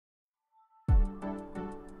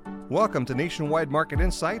Welcome to Nationwide Market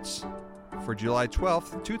Insights for July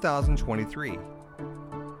 12th, 2023.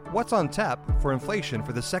 What's on tap for inflation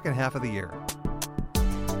for the second half of the year?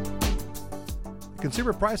 The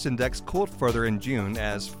Consumer Price Index cooled further in June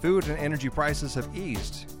as food and energy prices have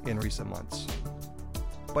eased in recent months.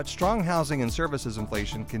 But strong housing and services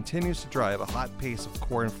inflation continues to drive a hot pace of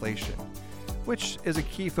core inflation, which is a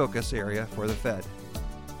key focus area for the Fed.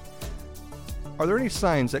 Are there any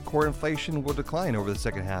signs that core inflation will decline over the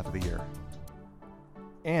second half of the year?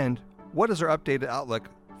 And what is our updated outlook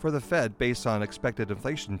for the Fed based on expected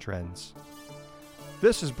inflation trends?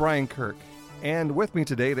 This is Brian Kirk, and with me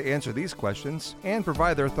today to answer these questions and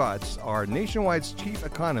provide their thoughts are Nationwide's Chief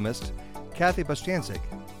Economist, Kathy Bostjancic,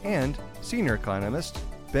 and Senior Economist,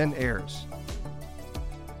 Ben Ayers.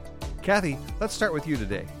 Kathy, let's start with you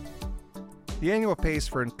today. The annual pace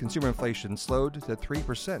for consumer inflation slowed to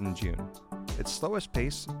 3% in June, its slowest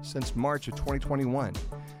pace since March of 2021.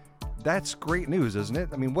 That's great news, isn't it?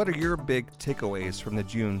 I mean, what are your big takeaways from the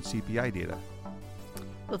June CPI data?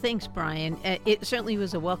 Well, thanks, Brian. It certainly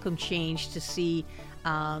was a welcome change to see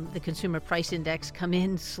the Consumer Price Index come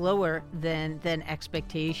in slower than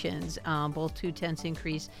expectations, both 0.2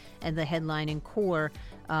 increase and the headline and core.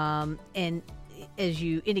 And as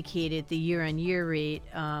you indicated, the year-on-year rate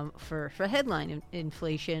for headline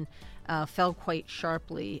inflation fell quite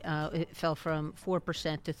sharply. It fell from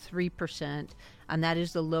 4% to 3%, and that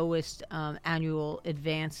is the lowest annual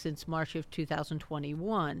advance since March of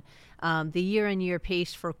 2021. The year-on-year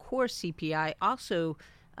pace for core CPI also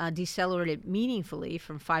decelerated meaningfully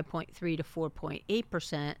from 5.3 to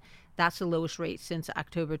 4.8%. That's the lowest rate since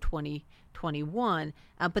October 2021.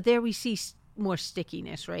 But there we see more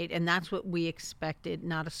stickiness, right? And that's what we expected,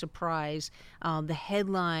 not a surprise. The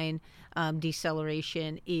headline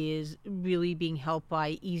deceleration is really being helped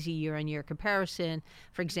by easy year-on-year comparison.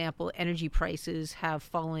 For example, energy prices have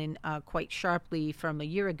fallen quite sharply from a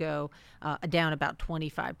year ago, down about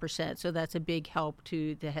 25%. So that's a big help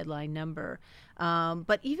to the headline number.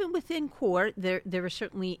 But even within core, there are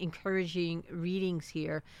certainly encouraging readings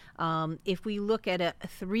here. If we look at a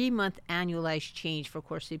 3-month annualized change for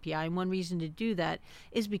core CPI, and one reason to do that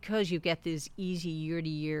is because you get these easy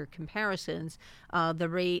year-to-year comparisons. The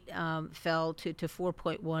rate fell to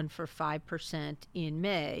 4.1 for 5% in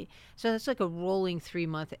May. So that's like a rolling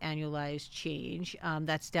 3-month annualized change.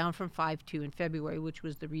 That's down from 5.2 in February, which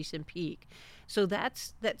was the recent peak. So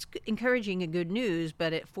that's encouraging and good news,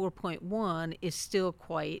 but at 4.1 is still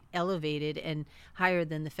quite elevated and higher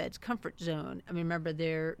than the Fed's comfort zone. I mean, remember,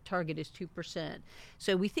 their target is 2%.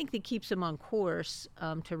 So we think that keeps them on course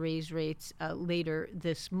to raise rates later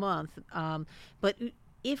this month. But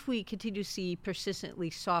if we continue to see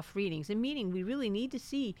persistently soft readings, and meaning we really need to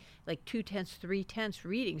see like 0.2, 0.3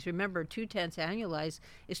 readings. Remember, 0.2 annualized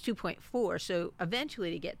is 2.4. So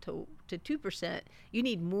eventually to get to 2%, you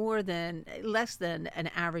need less than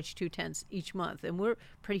an average 0.2 each month. And we're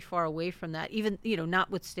pretty far away from that, even,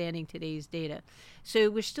 notwithstanding today's data.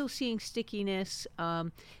 So we're still seeing stickiness,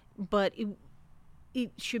 but it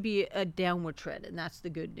should be a downward trend, and that's the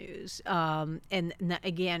good news. And that,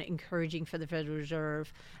 again, encouraging for the Federal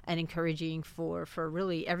Reserve and encouraging for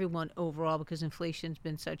really everyone overall, because inflation's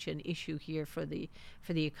been such an issue here for the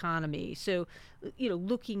economy. So,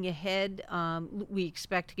 looking ahead, we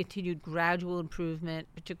expect continued gradual improvement,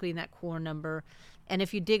 particularly in that core number. And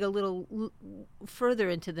if you dig a little further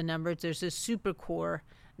into the numbers, there's a super core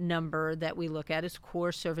number that we look at. Is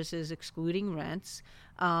core services excluding rents.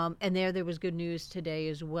 And there was good news today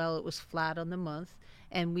as well. It was flat on the month,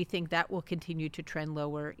 and we think that will continue to trend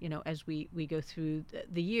lower, as we go through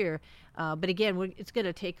the year. But again, it's going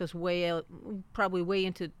to take us probably way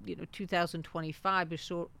into 2025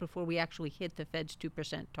 before we actually hit the Fed's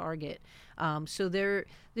 2% target. So they're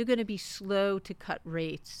going to be slow to cut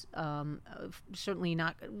rates. Certainly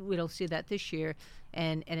not. We don't see that this year,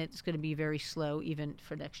 and it's going to be very slow even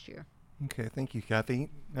for next year. Okay, thank you,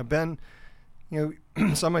 Kathy. Now, Ben,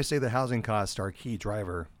 some might say that housing costs are a key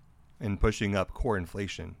driver in pushing up core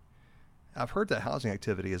inflation. I've heard that housing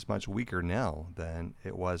activity is much weaker now than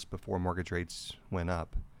it was before mortgage rates went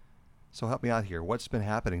up. So help me out here. What's been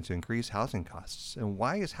happening to increase housing costs? And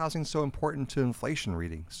why is housing so important to inflation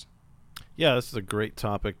readings? Yeah, this is a great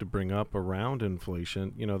topic to bring up around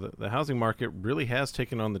inflation. The housing market really has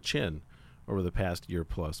taken on the chin over the past year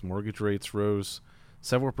plus. Mortgage rates rose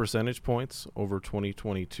several percentage points over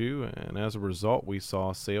 2022, and as a result, we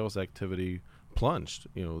saw sales activity plunged.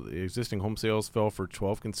 The existing home sales fell for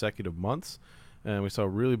 12 consecutive months, and we saw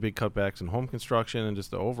really big cutbacks in home construction and just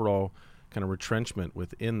the overall kind of retrenchment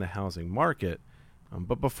within the housing market.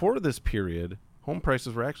 But before this period, home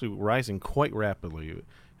prices were actually rising quite rapidly.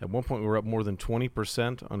 At one point, we were up more than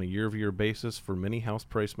 20% on a year-over-year basis for many house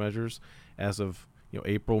price measures as of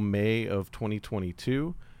April, May of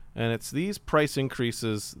 2022. And it's these price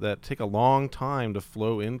increases that take a long time to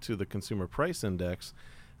flow into the consumer price index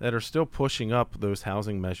that are still pushing up those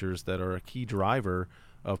housing measures that are a key driver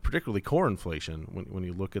of particularly core inflation when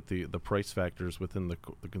you look at the price factors within the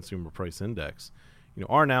consumer price index.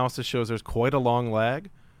 Our analysis shows there's quite a long lag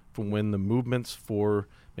from when the movements for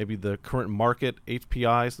maybe the current market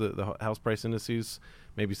HPIs, the house price indices,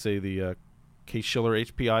 maybe say the Case-Shiller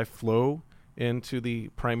HPI flow into the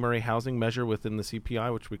primary housing measure within the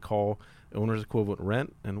CPI, which we call owner's equivalent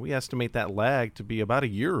rent, and we estimate that lag to be about a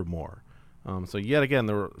year or more. So yet again,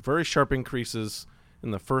 there were very sharp increases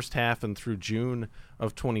in the first half and through June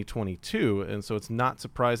of 2022, and so it's not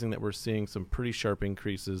surprising that we're seeing some pretty sharp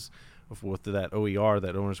increases with that OER,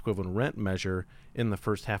 that owner's equivalent rent measure, in the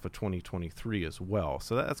first half of 2023 as well.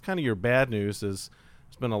 So that's kind of your bad news. Is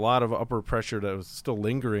there's been a lot of upward pressure that was still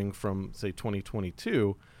lingering from, say,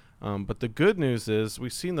 2022. But the good news is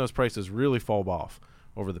we've seen those prices really fall off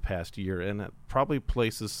over the past year, and that probably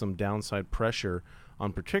places some downside pressure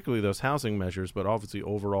on particularly those housing measures, but obviously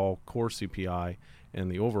overall core CPI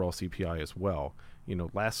and the overall CPI as well.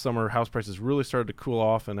 Last summer, house prices really started to cool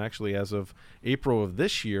off, and actually as of April of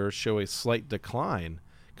this year show a slight decline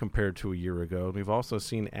compared to a year ago. And we've also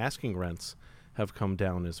seen asking rents have come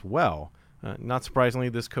down as well. Not surprisingly,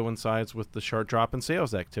 this coincides with the sharp drop in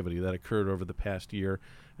sales activity that occurred over the past year.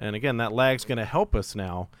 And again, that lag's going to help us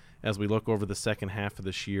now as we look over the second half of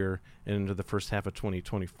this year and into the first half of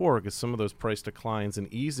 2024, because some of those price declines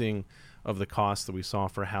and easing of the costs that we saw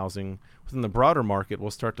for housing within the broader market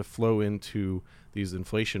will start to flow into these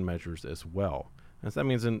inflation measures as well. And so that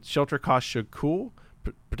means shelter costs should cool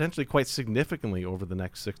potentially quite significantly over the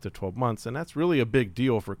next 6 to 12 months. And that's really a big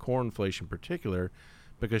deal for core inflation in particular,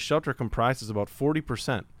 because shelter comprises about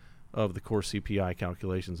 40% of the core CPI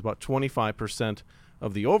calculations, about 25%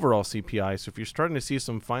 of the overall CPI. So if you're starting to see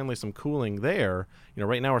finally some cooling there,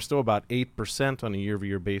 right now we're still about 8% on a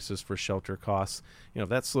year-over-year basis for shelter costs. If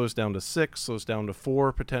that slows down to 6, slows down to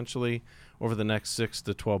 4 potentially over the next 6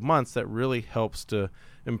 to 12 months, that really helps to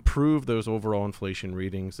improve those overall inflation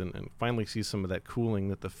readings and finally see some of that cooling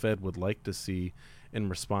that the Fed would like to see in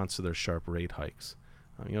response to their sharp rate hikes.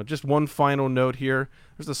 Just one final note here.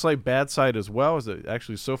 There's a slight bad side as well, is that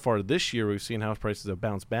actually so far this year we've seen house prices have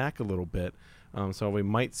bounced back a little bit. So we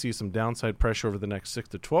might see some downside pressure over the next 6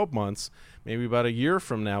 to 12 months. Maybe about a year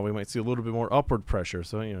from now, we might see a little bit more upward pressure.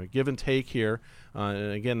 So, give and take here.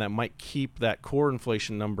 And again, that might keep that core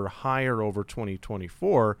inflation number higher over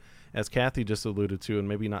 2024, as Kathy just alluded to, and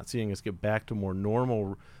maybe not seeing us get back to more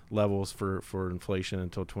normal levels for inflation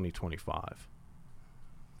until 2025.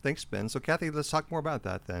 Thanks, Ben. So, Kathy, let's talk more about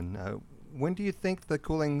that then. When do you think the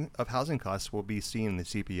cooling of housing costs will be seen in the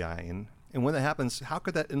CPI? And when that happens, how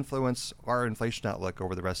could that influence our inflation outlook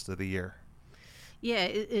over the rest of the year? Yeah,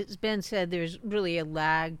 as Ben said, there's really a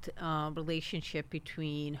lagged relationship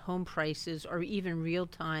between home prices or even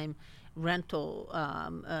real-time rental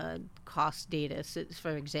cost data. So,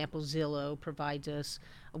 for example, Zillow provides us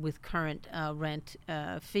with current rent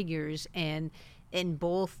figures, and in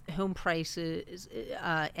both home prices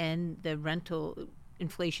and the rental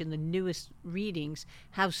inflation, the newest readings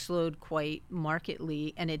have slowed quite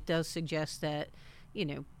markedly, and it does suggest that,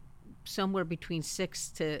 somewhere between 6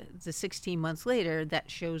 to 16 months later, that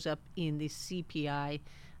shows up in the CPI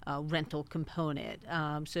rental component.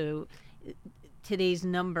 So today's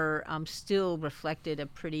number still reflected a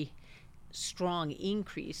pretty strong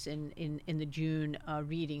increase in the June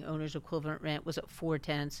reading. Owner's equivalent rent was up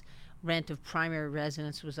 0.4. Rent of primary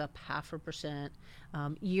residence was up 0.5%.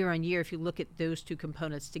 Year on year, if you look at those two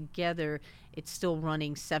components together, it's still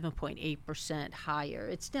running 7.8% higher.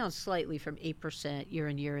 It's down slightly from 8% year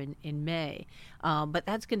on year in May. But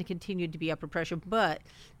that's going to continue to be upward pressure. But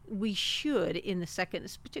we should,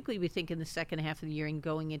 particularly we think in the second half of the year and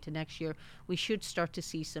going into next year, we should start to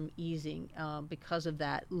see some easing because of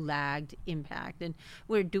that lagged impact. And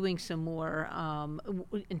we're doing some more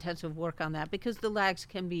intensive work on that, because the lags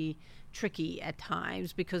can be tricky at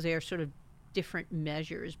times because they are sort of different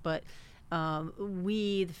measures. But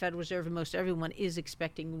the Federal Reserve, and most everyone is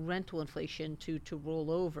expecting rental inflation to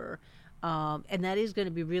roll over. And that is going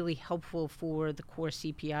to be really helpful for the core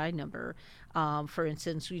CPI number. For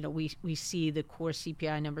instance, we see the core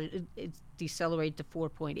CPI number it decelerate to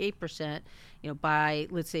 4.8%. By,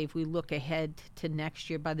 let's say, if we look ahead to next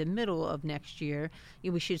year, by the middle of next year,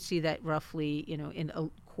 we should see that roughly, in a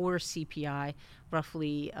core CPI,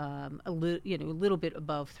 roughly a little bit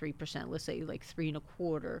above 3%. Let's say like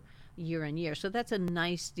 3.25% year on year. So that's a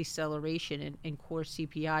nice deceleration in core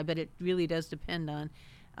CPI, but it really does depend on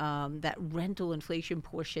that rental inflation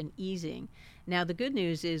portion easing. Now, the good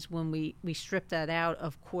news is when we strip that out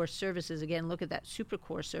of core services, again, look at that super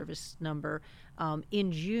core service number.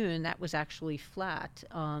 In June, that was actually flat,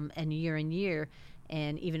 and year on year,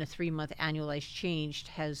 and even a 3-month annualized change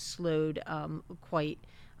has slowed quite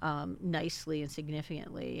nicely and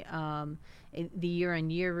significantly. The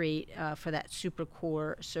year-on-year rate for that super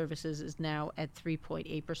core services is now at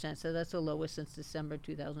 3.8%. So that's the lowest since December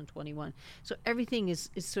 2021. So everything is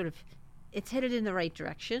sort of, it's headed in the right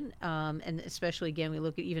direction. And especially, again, we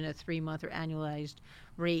look at even a 3-month or annualized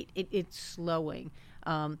rate, it's slowing.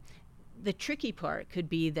 The tricky part could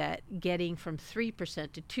be that getting from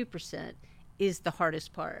 3% to 2% is the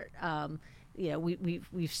hardest part.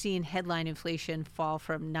 We've seen headline inflation fall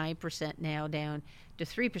from 9% now down to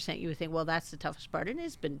 3%. You would think, well, that's the toughest part, and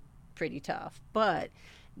it's been pretty tough. But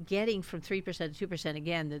getting from 3% to 2%,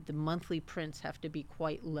 again, the monthly prints have to be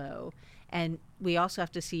quite low. And we also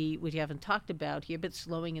have to see, what you haven't talked about here, but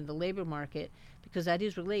slowing in the labor market, because that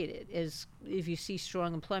is related. Is if you see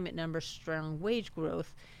strong employment numbers, strong wage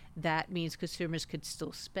growth, that means consumers could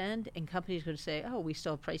still spend, and companies could say, oh, we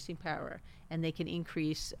still have pricing power, and they can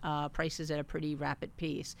increase prices at a pretty rapid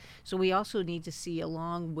pace. So we also need to see,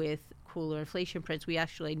 along with cooler inflation prints, we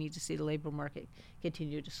actually need to see the labor market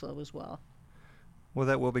continue to slow as well. Well,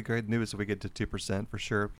 that will be great news if we get to 2% for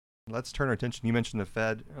sure. Let's turn our attention. You mentioned the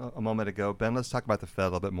Fed a moment ago. Ben, let's talk about the Fed a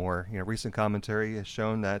little bit more. Recent commentary has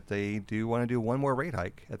shown that they do want to do one more rate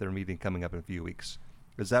hike at their meeting coming up in a few weeks.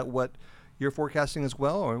 Is that what you're forecasting as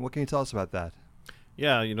well, or what can you tell us about that?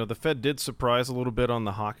 Yeah, the Fed did surprise a little bit on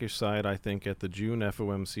the hawkish side, I think, at the June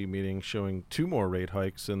FOMC meeting, showing 2 more rate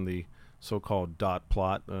hikes in the so-called dot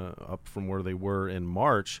plot, up from where they were in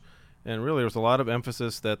March. And really, there's a lot of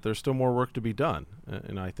emphasis that there's still more work to be done.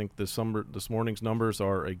 And I think this morning's numbers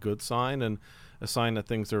are a good sign, and a sign that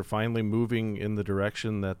things are finally moving in the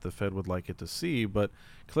direction that the Fed would like it to see. But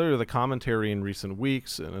clearly the commentary in recent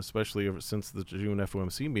weeks, and especially ever since the June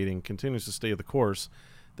FOMC meeting, continues to stay the course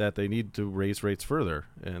that they need to raise rates further,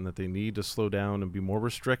 and that they need to slow down and be more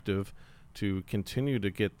restrictive to continue to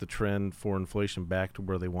get the trend for inflation back to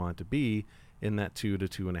where they want it to be, in that 2 to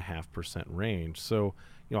 2.5% range. So,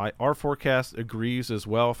 our forecast agrees as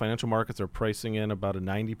well. Financial markets are pricing in about a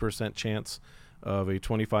 90% chance of a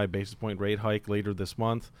 25 basis point rate hike later this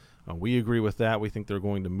month. We agree with that. We think they're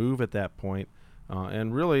going to move at that point.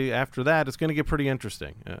 And really, after that, it's going to get pretty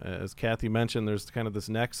interesting. As Kathy mentioned, there's kind of this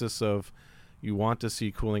nexus of, you want to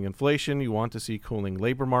see cooling inflation, you want to see cooling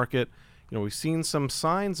labor market. We've seen some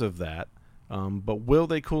signs of that, but will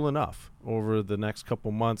they cool enough over the next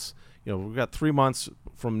couple months? We've got 3 months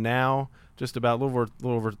from now, just about a little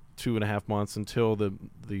over 2.5 months until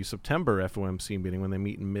the September FOMC meeting, when they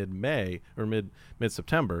meet in mid-May or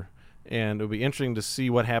mid-September. And it'll be interesting to see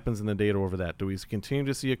what happens in the data over that. Do we continue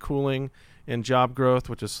to see a cooling in job growth,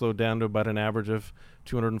 which has slowed down to about an average of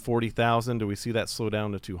 240,000? Do we see that slow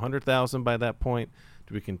down to 200,000 by that point?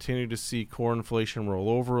 Do we continue to see core inflation roll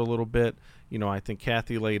over a little bit? I think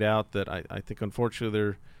Kathy laid out that I think,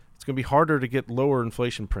 unfortunately, it's going to be harder to get lower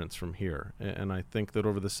inflation prints from here. And I think that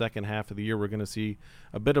over the second half of the year, we're going to see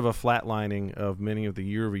a bit of a flatlining of many of the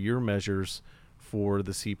year-over-year measures for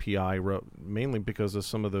the CPI, mainly because of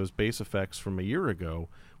some of those base effects from a year ago,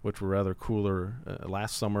 which were rather cooler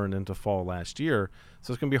last summer and into fall last year.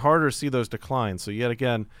 So it's going to be harder to see those declines. So yet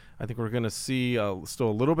again, I think we're going to see still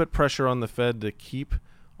a little bit pressure on the Fed to keep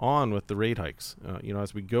on with the rate hikes.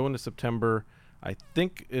 As we go into September, I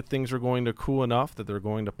think things are going to cool enough that they're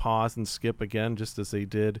going to pause and skip again, just as they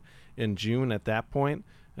did in June at that point.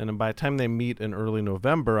 And then by the time they meet in early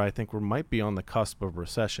November, I think we might be on the cusp of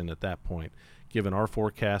recession at that point, given our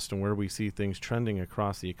forecast and where we see things trending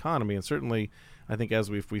across the economy. And certainly, I think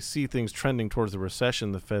if we see things trending towards the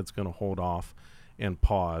recession, the Fed's going to hold off and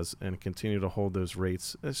pause and continue to hold those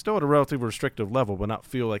rates still at a relatively restrictive level, but not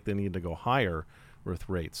feel like they need to go higher with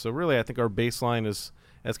rates. So really, I think our baseline is,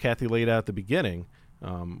 as Kathy laid out at the beginning,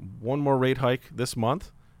 one more rate hike this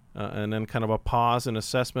month, and then kind of a pause and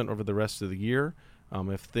assessment over the rest of the year.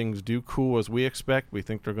 If things do cool as we expect, we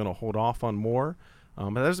think they're going to hold off on more.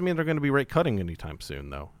 But that doesn't mean they're going to be rate cutting anytime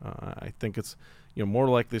soon, though. I think it's more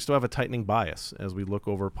like they still have a tightening bias as we look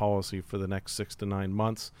over policy for the next 6 to 9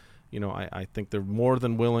 months. I think they're more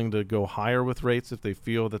than willing to go higher with rates if they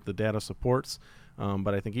feel that the data supports.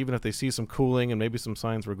 But I think even if they see some cooling and maybe some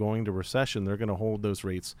signs we're going to recession, they're going to hold those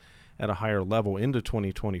rates at a higher level into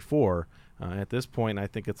 2024. At this point, I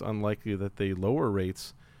think it's unlikely that they lower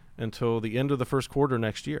rates until the end of the first quarter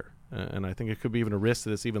next year. And I think it could be even a risk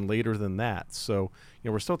that it's even later than that. So,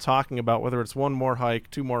 we're still talking about whether it's one more hike,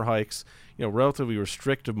 2 more hikes, relatively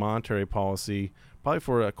restrictive monetary policy, probably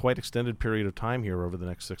for a quite extended period of time here over the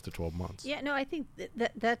next 6 to 12 months. Yeah, no, I think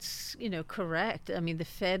that's correct. I mean, the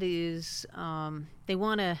Fed is they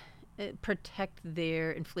want to protect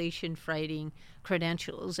their inflation fighting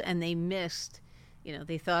credentials, and they missed.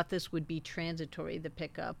 They thought this would be transitory, the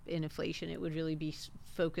pickup in inflation. It would really be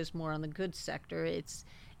focused more on the goods sector. It's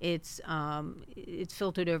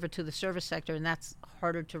filtered over to the service sector, and that's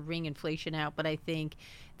harder to wring inflation out. But I think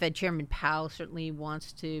Fed Chairman Powell certainly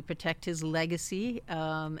wants to protect his legacy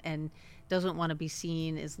and doesn't want to be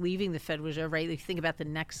seen as leaving the Fed Reserve, right? If you think about the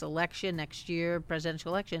next election, next year, presidential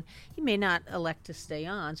election, he may not elect to stay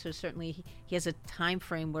on. So certainly he has a time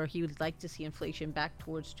frame where he would like to see inflation back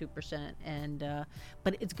towards 2%.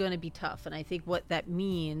 But it's going to be tough. And I think what that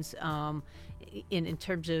means in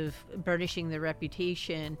terms of burnishing their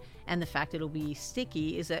reputation and the fact it'll be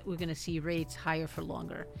sticky is that we're going to see rates higher for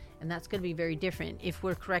longer. And that's going to be very different. If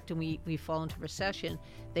we're correct and we fall into recession,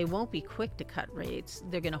 they won't be quick to cut rates.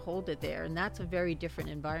 They're going to hold it there. And that's a very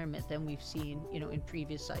different environment than we've seen, in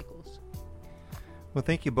previous cycles. Well,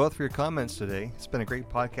 thank you both for your comments today. It's been a great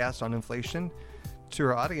podcast on inflation. To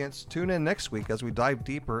our audience, tune in next week as we dive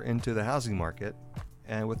deeper into the housing market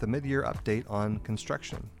and with a mid-year update on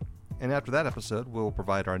construction. And after that episode, we'll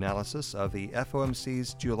provide our analysis of the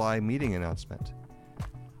FOMC's July meeting announcement.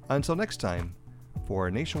 Until next time, for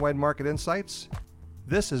Nationwide Market Insights,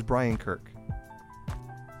 this is Brian Kirk.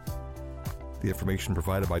 The information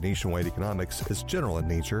provided by Nationwide Economics is general in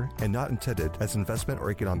nature and not intended as investment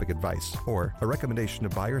or economic advice, or a recommendation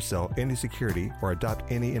to buy or sell any security or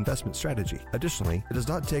adopt any investment strategy. Additionally, it does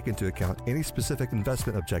not take into account any specific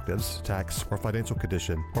investment objectives, tax or financial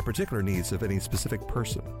condition, or particular needs of any specific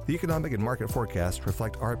person. The economic and market forecasts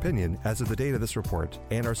reflect our opinion as of the date of this report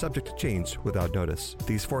and are subject to change without notice.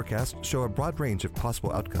 These forecasts show a broad range of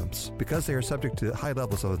possible outcomes. Because they are subject to high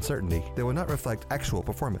levels of uncertainty, they will not reflect actual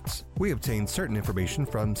performance. We obtain certain information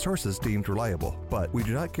from sources deemed reliable, but we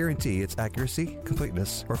do not guarantee its accuracy,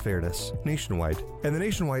 completeness, or fairness. Nationwide and the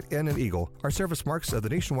Nationwide N and Eagle are service marks of the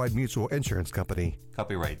Nationwide Mutual Insurance Company.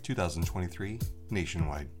 Copyright 2023,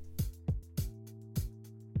 Nationwide.